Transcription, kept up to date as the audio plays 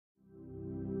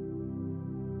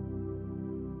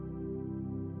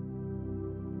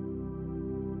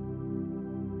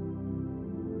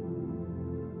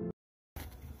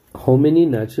how many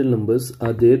natural numbers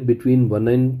are there between 1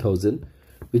 and 1000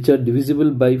 which are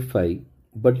divisible by 5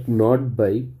 but not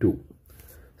by 2?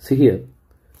 See here,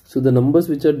 so the numbers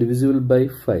which are divisible by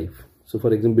 5, so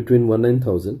for example between 1 and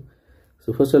 1000,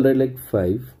 so first I'll write like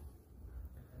 5,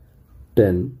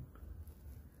 10,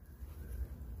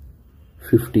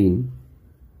 15,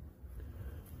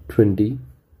 20,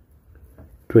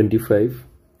 25,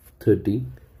 30,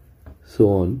 so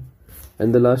on,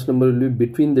 and the last number will be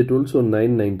between that also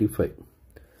 995.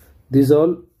 These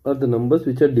all are the numbers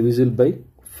which are divisible by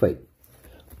 5,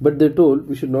 but they told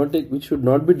which should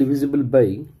not be divisible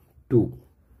by 2.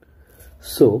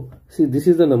 So see, this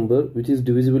is the number which is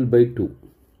divisible by 2,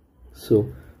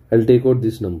 so I'll take out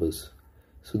these numbers,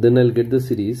 so then I'll get the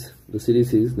series. The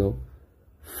series is now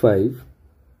 5,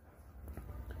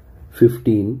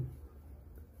 15,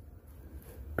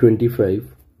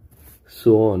 25,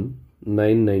 so on,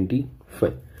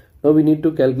 995. Now we need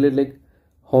to calculate like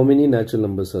how many natural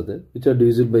numbers are there which are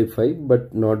divisible by 5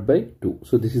 but not by 2.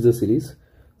 So this is the series.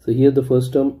 So here the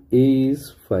first term a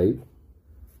is 5,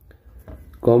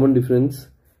 common difference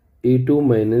a2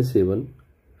 minus a1,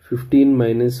 15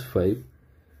 minus 5,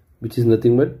 which is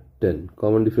nothing but 10.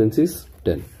 Common difference is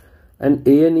 10, and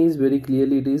an is very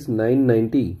clearly it is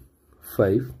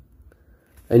 995.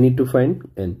 I need to find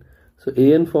n. So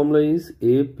an formula is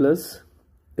a plus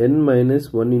n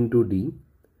minus 1 into d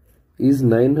is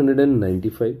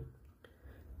 995.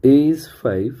 A is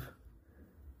 5,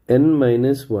 n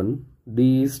minus 1,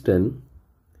 d is 10,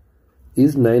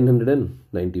 is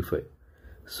 995.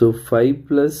 So 5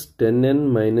 plus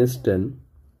 10n minus 10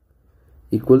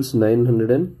 equals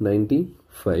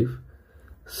 995.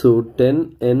 So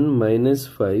 10n minus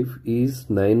 5 is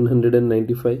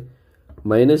 995.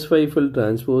 Minus 5 will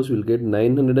transpose, will get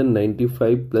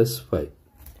 995 plus 5,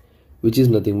 which is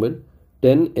nothing but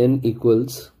 10n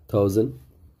equals 1000.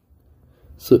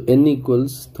 So n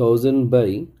equals 1000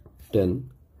 by 10.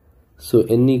 So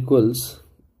n equals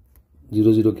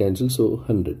 0, 0 cancel, so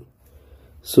 100.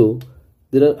 So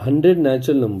there are 100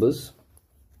 natural numbers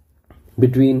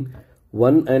between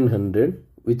 1 and 100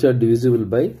 which are divisible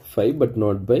by 5 but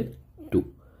not by 2.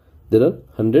 There are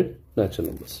 100 natural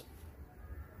numbers.